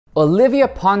Olivia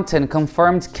Ponton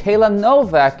confirmed Kaila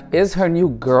Novak is her new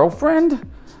girlfriend?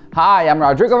 Hi, I'm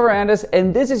Rodrigo Varandas,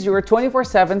 and this is your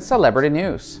 24/7 celebrity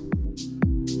news.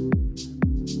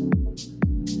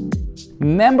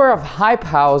 Member of Hype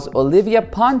House Olivia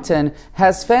Ponton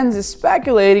has fans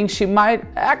speculating she might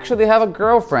actually have a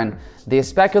girlfriend. The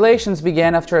speculations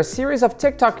began after a series of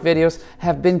TikTok videos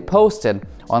have been posted.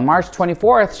 On March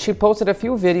 24th, she posted a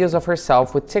few videos of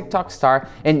herself with TikTok star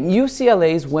and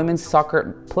UCLA's women's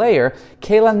soccer player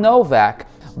Kaila Novak,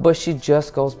 but she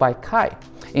just goes by Kai.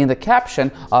 In the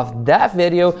caption of that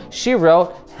video, she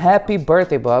wrote, "Happy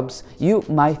birthday, bubs, you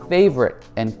my favorite,"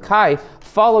 and Kai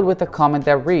followed with a comment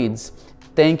that reads,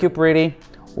 "Thank you, pretty."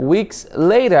 Weeks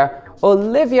later,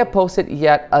 Olivia posted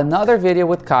yet another video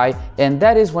with Kai, and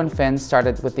that is when fans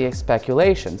started with the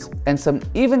speculations, and some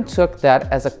even took that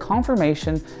as a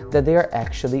confirmation that they are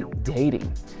actually dating.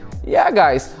 Yeah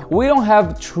guys, we don't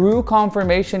have true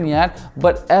confirmation yet,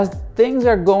 but as things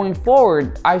are going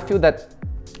forward, I feel that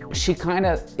she kind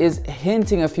of is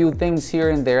hinting a few things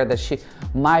here and there that she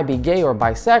might be gay or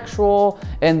bisexual,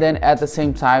 and then at the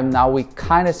same time now we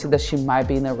kind of see that she might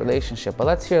be in a relationship, but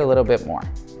let's hear a little bit more.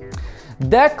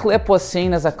 That clip was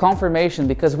seen as a confirmation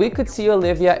because we could see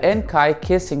Olivia and Kai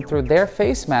kissing through their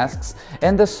face masks,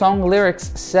 and the song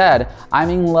lyrics said, "I'm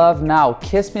in love now,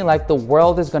 kiss me like the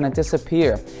world is gonna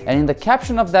disappear." And in the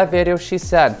caption of that video she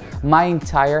said, "My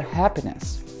entire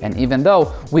happiness." And even though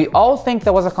we all think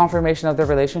that was a confirmation of the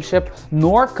relationship,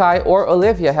 nor Kai or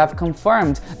Olivia have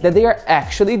confirmed that they are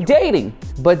actually dating.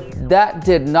 But that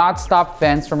did not stop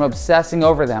fans from obsessing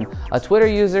over them. A Twitter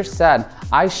user said,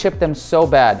 "I ship them so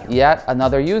bad." Yet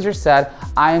another user said,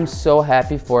 "I am so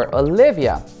happy for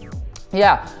Olivia."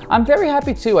 Yeah, I'm very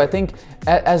happy too. I think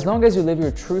as long as you live your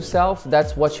true self,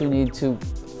 that's what you need to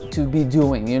be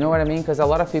doing. You know what I mean? Because a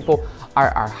lot of people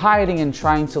are hiding and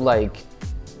trying to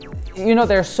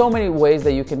there are so many ways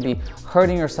that you can be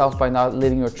hurting yourself by not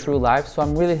living your true life. So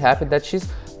I'm really happy that she's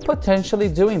potentially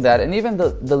doing that. And even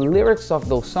the lyrics of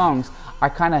those songs are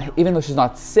kind of, even though she's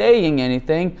not saying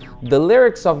anything, the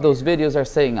lyrics of those videos are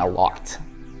saying a lot.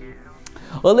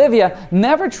 Olivia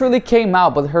never truly came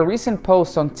out, but her recent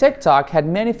posts on TikTok had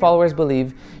many followers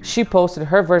believe she posted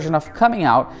her version of coming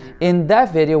out in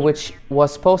that video, which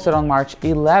was posted on March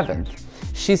 11th.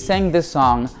 She sang this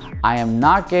song, "I am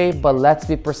not gay, but let's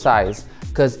be precise,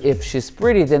 cause if she's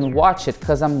pretty, then watch it,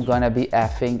 cause I'm gonna be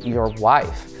effing your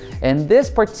wife." And this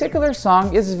particular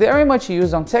song is very much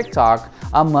used on TikTok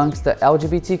amongst the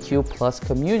LGBTQ+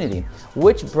 community,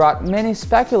 which brought many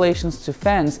speculations to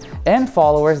fans and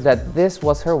followers that this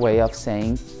was her way of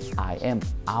saying, "I am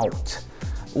out."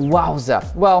 Wowza.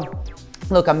 Well,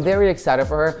 look, I'm very excited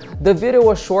for her. The video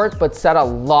was short, but said a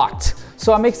lot.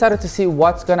 So I'm excited to see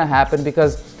what's gonna happen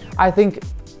because I think,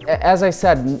 as I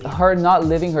said, her not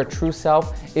living her true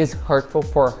self is hurtful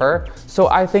for her. So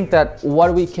I think that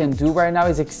what we can do right now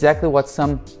is exactly what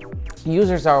some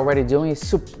users are already doing, is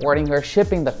supporting her,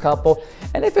 shipping the couple.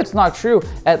 And if it's not true,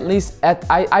 at least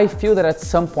I feel that at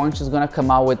some point she's gonna come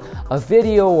out with a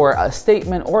video or a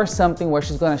statement or something where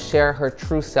she's gonna share her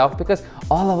true self, because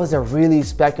all of us are really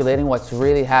speculating what's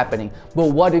really happening.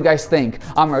 But what do you guys think?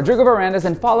 I'm Rodrigo Varandas,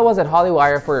 and follow us at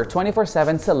Hollywire for your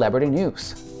 24/7 celebrity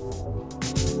news.